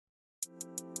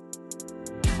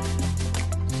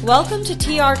Welcome to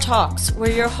TR Talks, where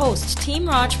your host, Team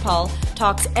Rajpal,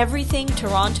 talks everything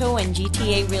Toronto and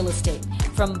GTA real estate,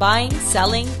 from buying,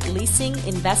 selling, leasing,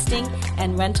 investing,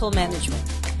 and rental management.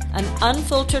 An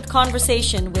unfiltered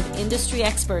conversation with industry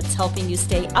experts helping you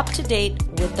stay up to date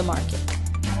with the market.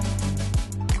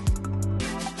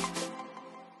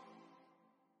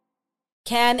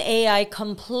 Can AI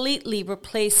completely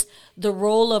replace the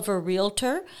role of a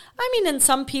realtor? I mean, and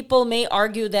some people may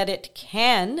argue that it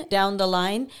can down the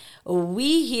line.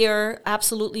 We here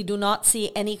absolutely do not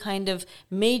see any kind of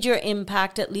major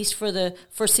impact, at least for the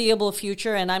foreseeable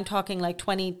future. And I'm talking like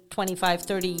 20, 25,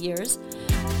 30 years.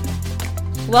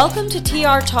 Welcome to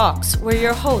TR Talks, where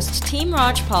your host, Team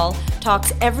Rajpal,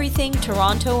 talks everything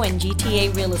Toronto and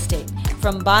GTA real estate,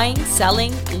 from buying,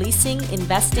 selling, leasing,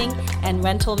 investing, and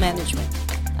rental management.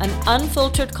 An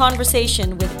unfiltered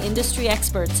conversation with industry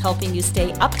experts helping you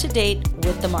stay up to date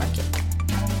with the market.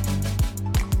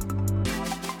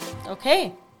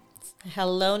 Okay.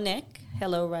 Hello, Nick.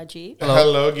 Hello, Rajiv.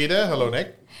 Hello, Geeta. Hello,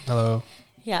 Nick. Hello.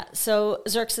 Yeah, so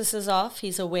Xerxes is off.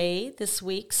 He's away this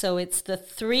week. So it's the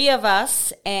three of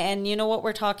us. And you know what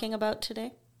we're talking about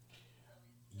today?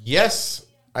 Yes,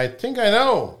 I think I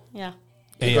know. Yeah.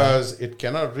 Because it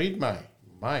cannot read my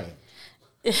mind.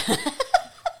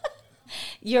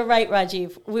 You're right,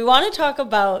 Rajiv. We want to talk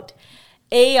about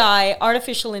AI,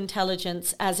 artificial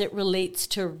intelligence, as it relates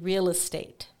to real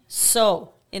estate.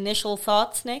 So, initial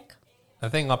thoughts, Nick? I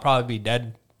think I'll probably be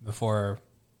dead before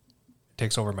it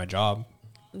takes over my job.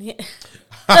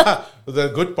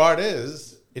 The good part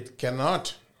is it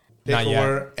cannot take Not yet.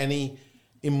 over any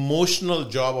emotional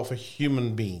job of a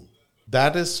human being.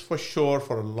 That is for sure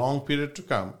for a long period to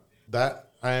come. That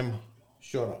I am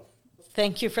sure of.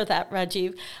 Thank you for that,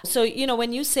 Rajiv. So,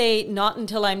 when you say not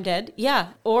until I'm dead,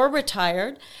 yeah, or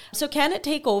retired. So can it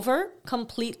take over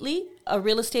completely a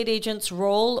real estate agent's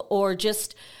role or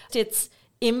just its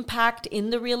impact in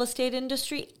the real estate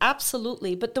industry?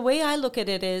 Absolutely. But the way I look at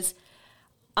it is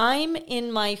I'm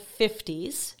in my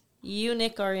 50s. You,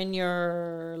 Nick, are in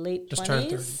your late 20s.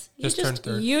 Turned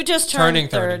 30. You just turned Turning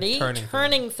 30. 30.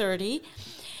 Turning 30.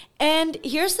 And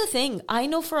here's the thing. I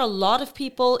know for a lot of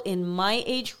people in my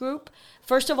age group,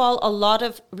 first of all, a lot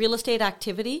of real estate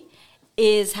activity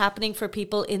is happening for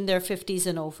people in their 50s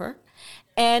and over.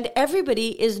 And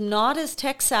everybody is not as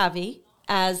tech savvy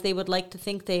as they would like to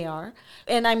think they are.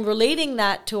 And I'm relating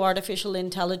that to artificial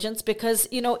intelligence because,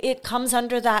 it comes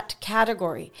under that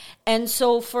category. And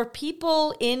so for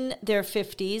people in their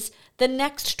 50s, the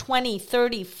next 20,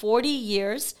 30, 40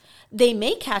 years, they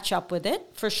may catch up with it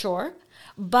for sure.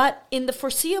 But in the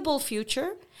foreseeable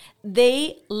future,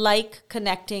 they like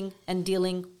connecting and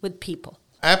dealing with people.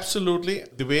 Absolutely.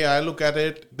 The way I look at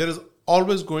it, there is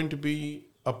always going to be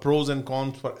a pros and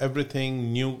cons for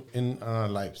everything new in our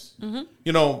lives.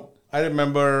 Mm-hmm. I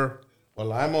remember,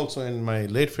 I'm also in my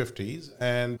late 50s,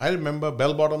 and I remember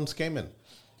bell bottoms came in.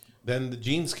 Then the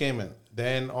jeans came in.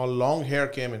 Then all long hair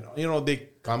came in. They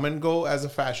come and go as a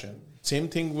fashion. Same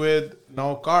thing with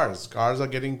now cars. Cars are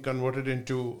getting converted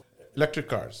into electric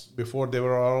cars. Before they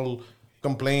were all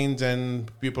complaints and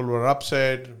people were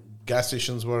upset. Gas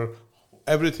stations were,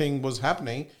 everything was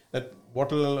happening. That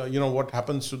what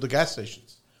happens to the gas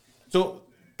stations. So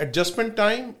adjustment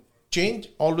time, change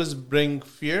always bring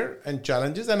fear and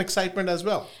challenges and excitement as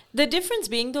well. The difference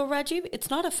being though, Rajiv, it's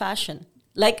not a fashion.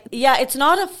 It's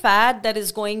not a fad that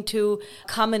is going to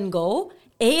come and go.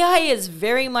 AI is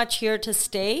very much here to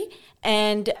stay.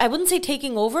 And I wouldn't say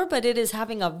taking over, but it is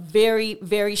having a very,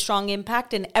 very strong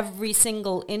impact in every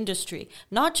single industry,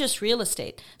 not just real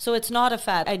estate. So it's not a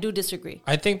fad. I do disagree.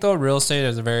 I think, though, real estate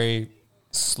is a very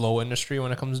slow industry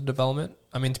when it comes to development.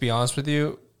 I mean, to be honest with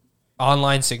you,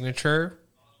 online signature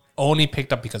only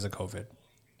picked up because of COVID.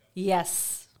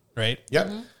 Yes. Right? Yeah.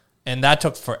 Mm-hmm. And that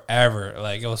took forever.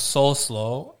 It was so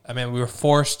slow. I mean, we were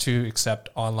forced to accept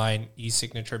online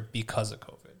e-signature because of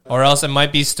COVID. Or else it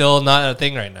might be still not a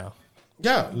thing right now.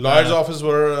 Yeah, lawyers' office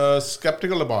were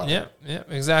skeptical about it. Yeah,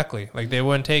 exactly. They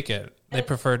wouldn't take it. They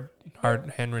preferred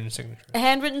handwritten signature.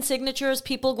 Handwritten signatures,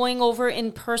 people going over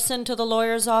in person to the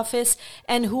lawyer's office,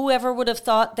 and whoever would have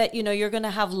thought that, you're going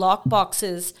to have lock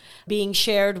boxes being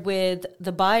shared with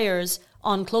the buyers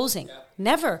on closing. Yeah.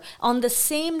 Never. On the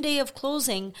same day of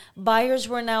closing, buyers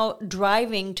were now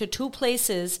driving to two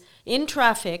places in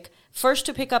traffic, first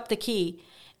to pick up the key,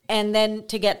 and then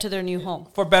to get to their new home.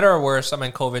 For better or worse, I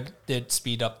mean, COVID did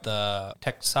speed up the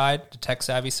tech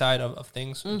savvy side of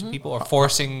things to people, or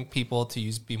forcing people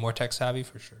to be more tech savvy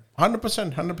for sure.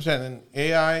 100%. And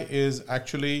AI is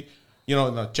actually,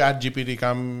 the chat GPT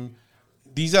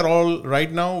these are all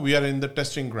right now. We are in the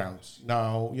testing grounds.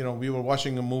 Now, we were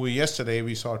watching a movie yesterday.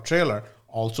 We saw a trailer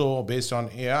also based on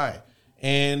AI,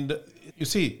 and you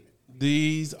see,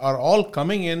 these are all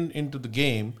coming into the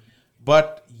game.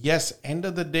 But yes, end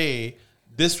of the day,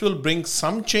 this will bring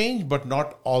some change, but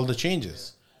not all the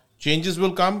changes. Changes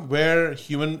will come where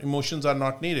human emotions are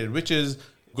not needed, which is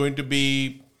going to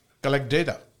be collect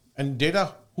data. And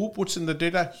data, who puts in the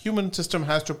data? Human system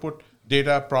has to put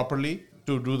data properly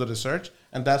to do the research.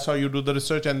 And that's how you do the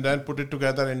research and then put it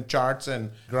together in charts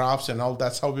and graphs and all.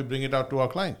 That's how we bring it out to our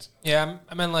clients. Yeah,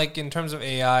 I mean, like in terms of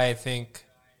AI, I think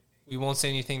we won't say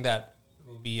anything that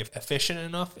will be efficient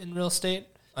enough in real estate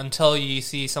until you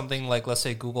see something like, let's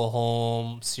say, Google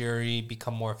Home, Siri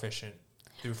become more efficient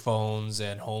through phones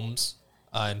and homes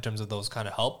in terms of those kind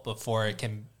of help before it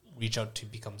can reach out to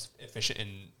become efficient in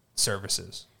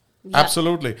services. Yeah.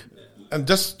 Absolutely. And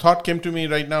this thought came to me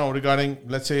right now regarding,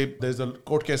 let's say there's a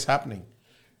court case happening.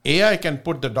 AI can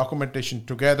put the documentation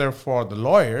together for the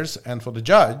lawyers and for the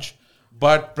judge,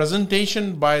 but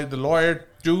presentation by the lawyer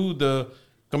to the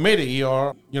committee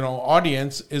or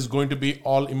audience is going to be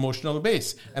all emotional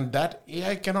based, and that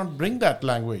AI cannot bring that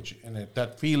language in it,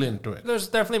 that feel into it. There's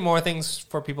definitely more things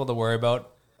for people to worry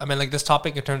about. I mean, like this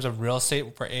topic in terms of real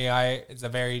estate for AI is a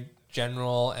very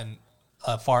general and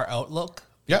far outlook.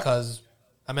 Yeah. Because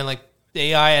I mean, like the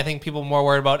AI, I think people are more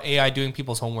worried about AI doing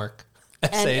people's homework.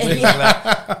 Say And- things like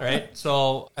that, right?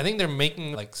 So I think they're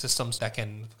making like systems that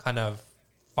can kind of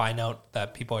find out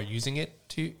that people are using it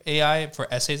to AI for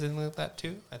essays and things like that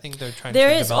too. I think they're trying There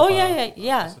to is. develop Oh,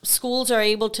 yeah. Schools are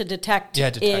able to detect,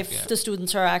 if the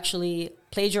students are actually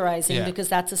plagiarizing, Yeah. because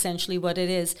that's essentially what it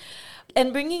is.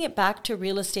 And bringing it back to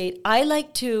real estate, I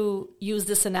like to use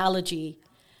this analogy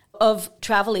of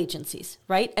travel agencies,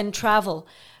 right? And travel.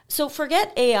 So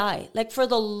forget AI. Like for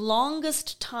the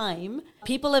longest time,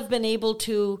 people have been able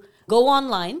to go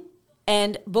online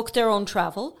and book their own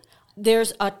travel.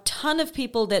 There's a ton of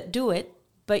people that do it,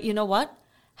 but you know what?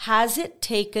 Has it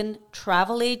taken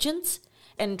travel agents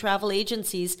and travel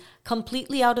agencies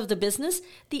completely out of the business?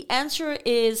 The answer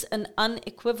is an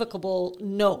unequivocal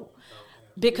no,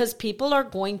 because people are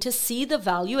going to see the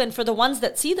value, and for the ones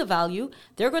that see the value,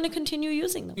 they're going to continue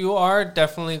using them. You are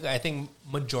definitely, I think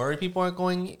majority of people are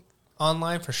going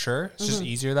online for sure. It's just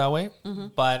easier that way.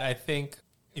 But I think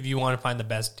if you want to find the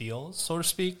best deals, so to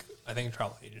speak, I think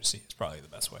travel agency is probably the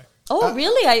best way. Oh,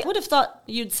 really? I would have thought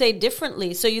you'd say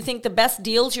differently. So you think the best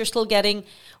deals you're still getting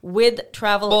with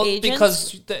travel agents?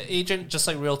 Because the agent, just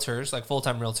like realtors, like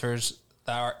full-time realtors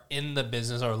that are in the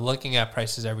business or looking at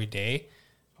prices every day,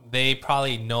 they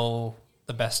probably know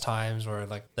the best times or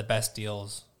like the best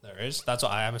deals there is. That's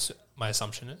what my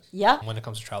assumption is. Yeah. When it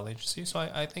comes to travel agency. So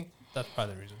I think that's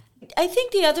probably the reason. I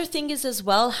think the other thing is as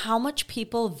well how much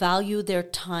people value their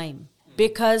time.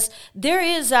 Because there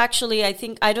is actually,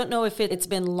 I don't know if it's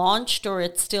been launched or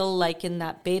it's still like in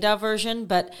that beta version,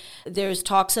 but there's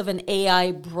talks of an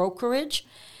AI brokerage.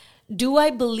 Do I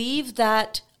believe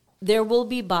that there will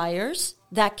be buyers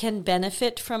that can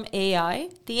benefit from AI?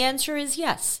 The answer is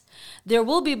yes. There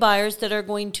will be buyers that are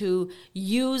going to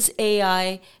use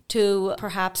AI to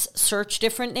perhaps search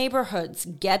different neighborhoods,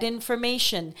 get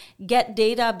information, get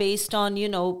data based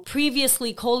on,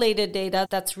 previously collated data.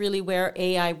 That's really where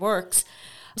AI works.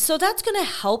 So that's going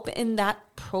to help in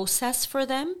that process for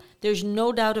them. There's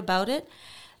no doubt about it.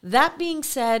 That being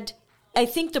said, I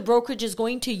think the brokerage is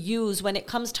going to use, when it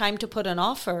comes time to put an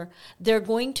offer, they're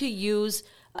going to use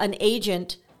an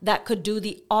agent that could do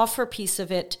the offer piece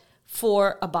of it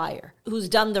for a buyer who's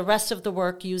done the rest of the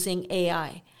work using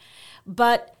AI.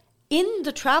 But in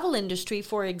the travel industry,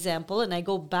 for example, and I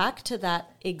go back to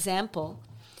that example,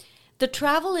 the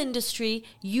travel industry,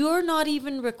 you're not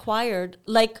even required,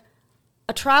 like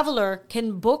a traveler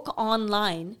can book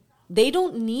online. They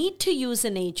don't need to use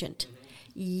an agent.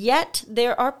 Yet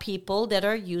there are people that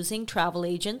are using travel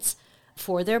agents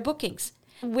for their bookings.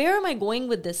 Where am I going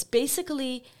with this?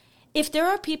 Basically, if there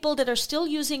are people that are still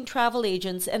using travel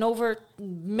agents and over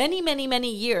many, many,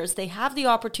 many years, they have the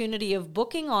opportunity of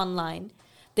booking online,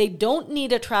 they don't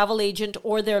need a travel agent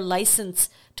or their license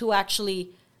to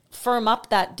actually firm up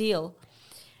that deal,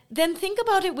 then think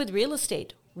about it with real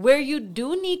estate, where you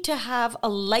do need to have a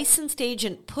licensed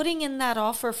agent putting in that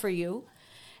offer for you.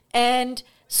 And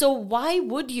so why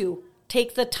would you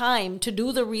take the time to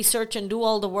do the research and do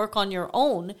all the work on your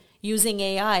own using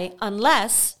AI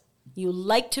unless you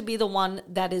like to be the one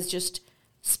that is just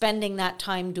spending that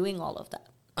time doing all of that?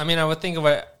 I mean, I would think of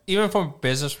it, even from a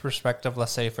business perspective,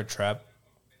 let's say for Treb,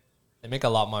 they make a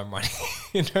lot more money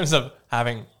in terms of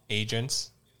having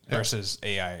agents versus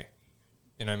AI.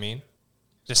 You know what I mean?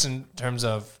 Just in terms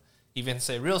of even,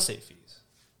 say, real estate fees.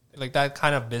 Like that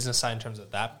kind of business side in terms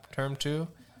of that term too.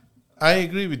 I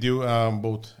agree with you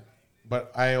both,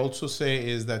 but I also say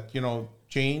is that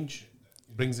change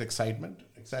brings excitement.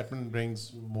 Excitement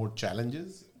brings more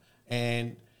challenges,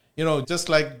 and just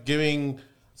like giving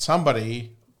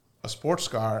somebody a sports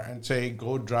car and say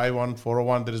go drive on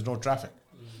 401, there is no traffic,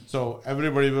 so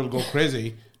everybody will go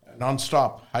crazy,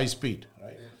 non-stop, high speed,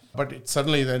 right? Yeah. But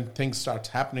suddenly then things start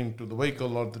happening to the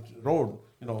vehicle or the road.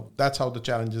 That's how the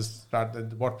challenges start.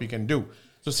 And what we can do.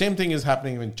 So same thing is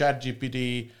happening in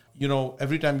ChatGPT.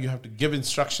 Every time you have to give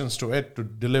instructions to it to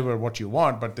deliver what you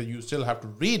want, but then you still have to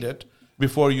read it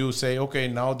before you say, okay,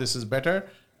 now this is better.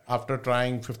 After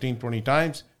trying 15, 20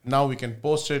 times, now we can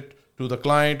post it to the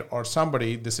client or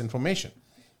somebody, this information.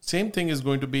 Same thing is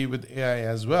going to be with AI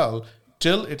as well.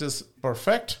 Till it is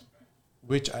perfect,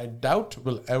 which I doubt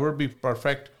will ever be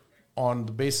perfect on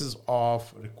the basis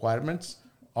of requirements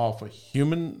of a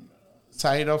human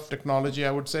side of technology,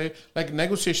 I would say, like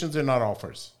negotiations in our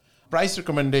offers. Price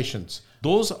recommendations,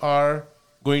 those are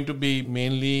going to be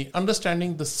mainly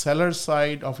understanding the seller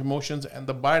side of emotions and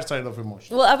the buyer side of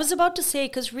emotions. Well, I was about to say,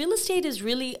 because real estate is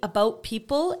really about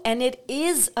people, and it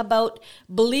is about,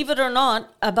 believe it or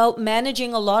not, about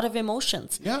managing a lot of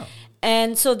emotions. Yeah.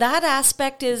 And so that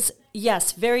aspect is,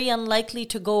 yes, very unlikely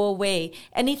to go away.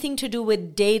 Anything to do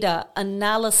with data,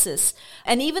 analysis,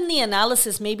 and even the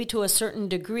analysis, maybe to a certain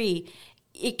degree,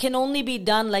 it can only be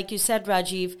done, like you said,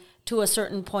 Rajiv, to a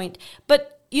certain point.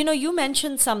 But, you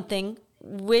mentioned something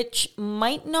which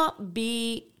might not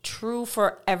be true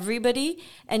for everybody.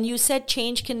 And you said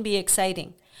change can be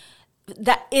exciting.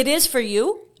 That it is for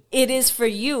you. It is for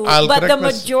you. But the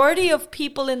majority of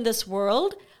people in this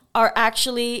world are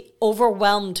actually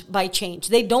overwhelmed by change.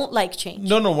 They don't like change.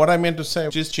 No. What I meant to say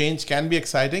is change can be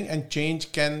exciting and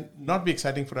change can not be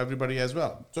exciting for everybody as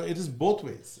well. So it is both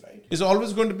ways, right? It's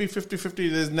always going to be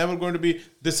 50-50. There's never going to be,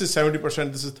 this is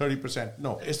 70%, this is 30%.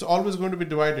 No, it's always going to be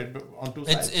divided on two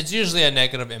sides. It's usually a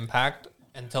negative impact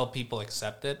until people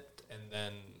accept it, and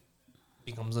then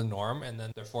becomes a norm, and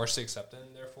then they're forced to accept it,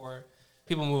 and therefore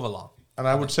people move along. And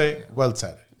I would say, well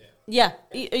said. Yeah,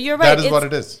 you're right. That is what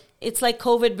it is. It's like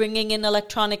COVID bringing in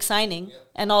electronic signing,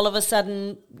 and all of a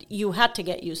sudden you had to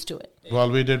get used to it.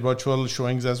 Well, we did virtual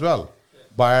showings as well.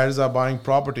 Buyers are buying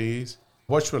properties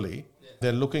virtually.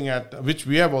 They're looking at, which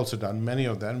we have also done, many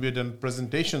of them. We've done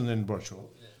presentations in virtual.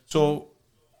 So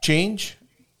change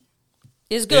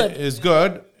is good. Is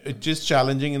good. It is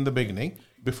challenging in the beginning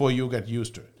before you get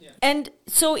used to it. And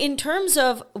so in terms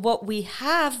of what we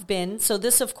have been, so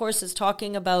this of course is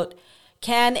talking about,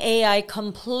 can AI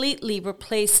completely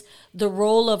replace the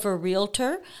role of a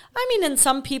realtor? I mean, and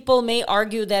some people may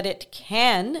argue that it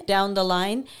can down the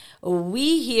line.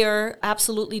 We here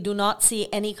absolutely do not see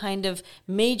any kind of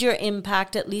major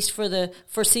impact, at least for the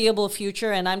foreseeable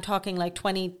future. And I'm talking like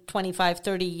 20, 25,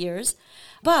 30 years.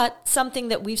 But something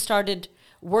that we've started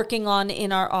working on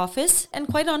in our office, and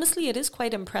quite honestly, it is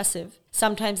quite impressive.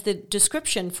 Sometimes the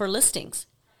description for listings.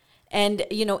 And,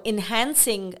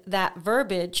 enhancing that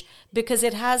verbiage because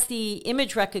it has the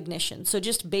image recognition. So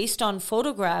just based on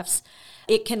photographs,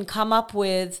 it can come up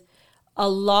with a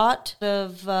lot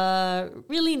of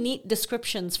really neat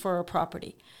descriptions for a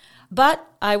property. But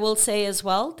I will say as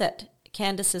well that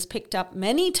Candace has picked up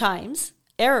many times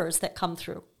errors that come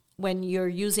through when you're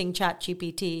using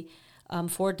ChatGPT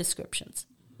for descriptions.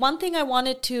 One thing I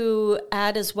wanted to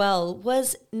add as well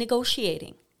was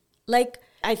negotiating.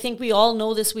 I think we all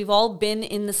know this. We've all been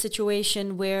in the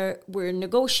situation where we're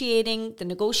negotiating. The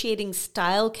negotiating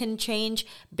style can change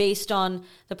based on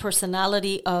the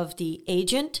personality of the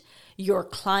agent, your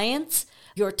clients.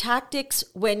 Your tactics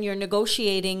when you're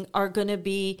negotiating are going to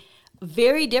be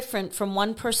very different from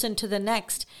one person to the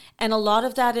next. And a lot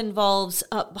of that involves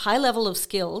a high level of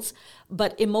skills,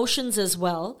 but emotions as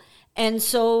well. And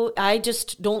so I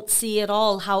just don't see at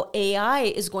all how AI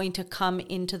is going to come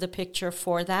into the picture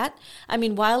for that. I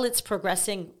mean, while it's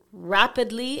progressing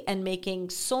rapidly and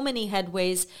making so many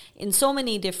headways in so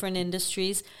many different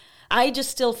industries, I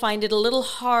just still find it a little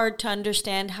hard to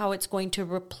understand how it's going to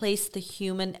replace the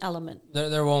human element.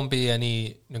 There won't be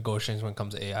any negotiations when it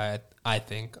comes to AI, I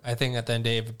think. I think at the end of the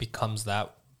day, if it becomes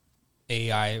that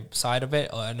AI side of it,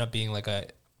 it'll end up being like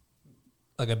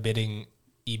a bidding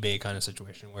eBay kind of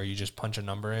situation where you just punch a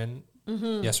number in,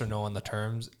 yes or no on the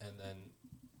terms, and then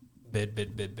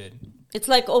bid. It's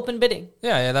like open bidding.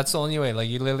 Yeah, that's the only way. Like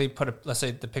you literally put, let's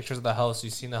say the pictures of the house,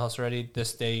 you've seen the house already.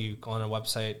 This day you go on a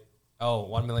website,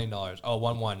 $1 million. Oh,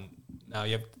 1-1. Now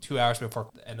you have 2 hours before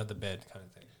the end of the bid kind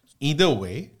of thing. Either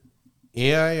way,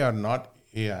 AI or not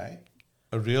AI,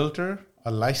 a realtor,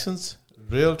 a licensed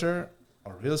realtor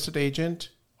or real estate agent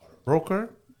or a broker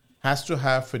has to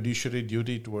have fiduciary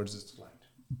duty towards its client.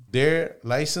 Their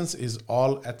license is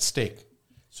all at stake.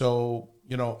 So,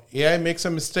 AI makes a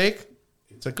mistake,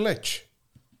 it's a glitch.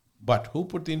 But who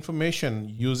put the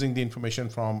information using the information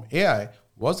from AI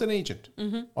was an agent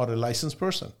or a licensed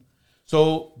person.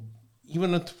 So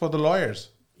even for the lawyers,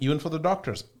 even for the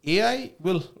doctors, AI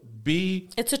will be...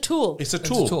 It's a tool. It's a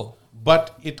tool.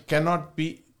 But it cannot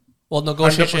be... Well,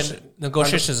 negotiation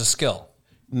is a skill.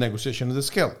 Negotiation is a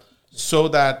skill. So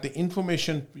that the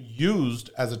information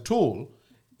used as a tool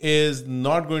is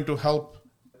not going to help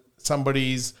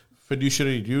somebody's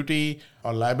fiduciary duty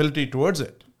or liability towards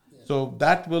it. So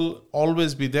that will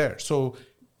always be there. So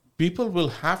people will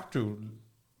have to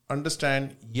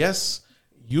understand, yes,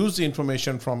 use the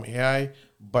information from AI,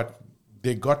 but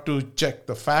they got to check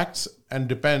the facts and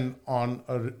depend on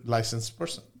a licensed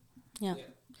person. Yeah.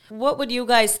 What would you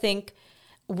guys think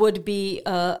would be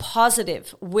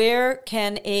positive? Where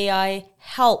can AI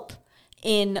help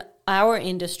in our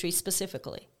industry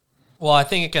specifically? Well, I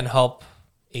think it can help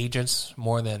agents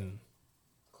more than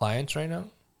clients right now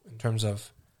in terms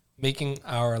of making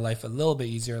our life a little bit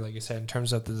easier, like you said, in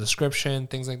terms of the description,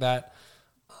 things like that.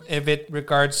 If it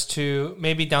regards to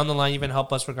maybe down the line, even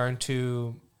help us regarding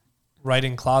to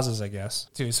writing clauses, I guess,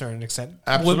 to a certain extent.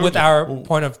 Absolutely. With our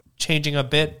point of changing a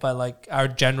bit, but like our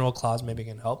general clause maybe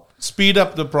can help. Speed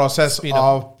up the process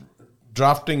of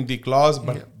drafting the clause,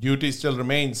 but duty still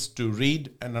remains to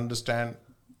read and understand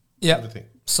everything.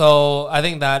 So I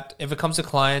think that if it comes to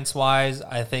clients wise,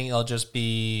 I think it'll just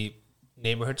be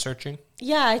neighborhood searching.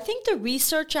 Yeah, I think the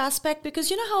research aspect, because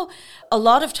you know how a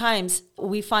lot of times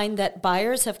we find that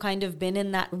buyers have kind of been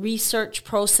in that research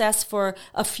process for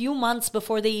a few months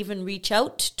before they even reach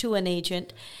out to an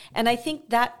agent. And I think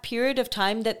that period of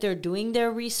time that they're doing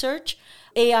their research,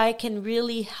 AI can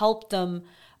really help them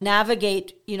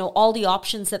navigate, all the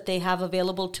options that they have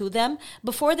available to them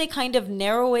before they kind of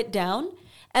narrow it down.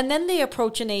 And then they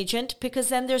approach an agent, because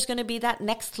then there's going to be that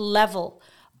next level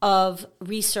of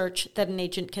research that an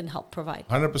agent can help provide.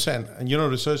 100%. And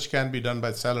research can be done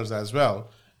by sellers as well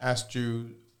as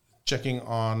to checking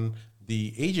on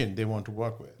the agent they want to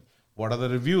work with. What are the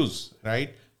reviews,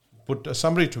 right? Put a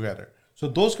summary together. So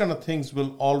those kind of things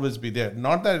will always be there.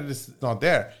 Not that it is not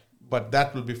there, but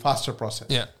that will be faster process.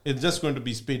 Yeah. It's just going to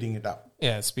be speeding it up.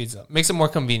 Yeah, it speeds up. Makes it more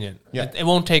convenient. Yeah. It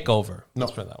won't take over. No.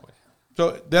 Let's put it that way.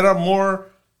 So there are more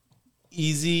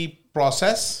easy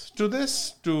process to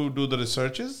this to do the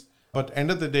researches, but end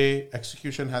of the day,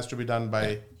 execution has to be done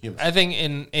by humans. I think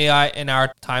in AI, in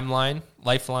our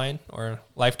lifetime,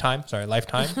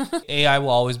 AI will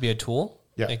always be a tool.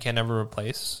 Yeah. It can never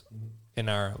replace in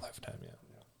our lifetime.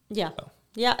 Yeah.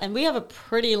 Yeah, and we have a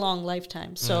pretty long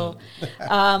lifetime. So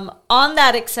on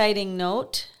that exciting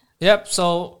note. Yep.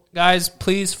 So guys,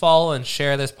 please follow and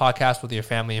share this podcast with your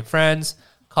family and friends.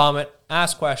 Comment,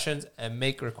 ask questions, and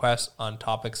make requests on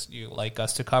topics you'd like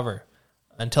us to cover.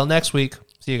 Until next week,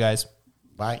 see you guys.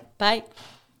 Bye. Bye.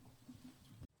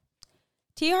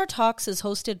 TR Talks is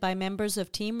hosted by members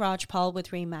of Team Rajpal with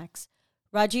Remax.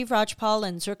 Rajiv Rajpal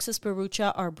and Xerxes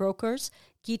Barucha are brokers.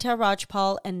 Geeta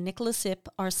Rajpal and Nicholas Ip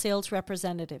are sales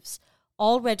representatives,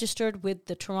 all registered with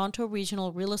the Toronto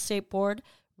Regional Real Estate Board,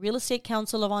 Real Estate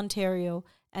Council of Ontario,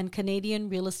 and Canadian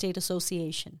Real Estate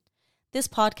Association. This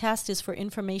podcast is for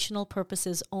informational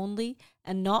purposes only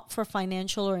and not for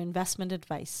financial or investment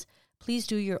advice. Please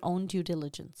do your own due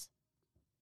diligence.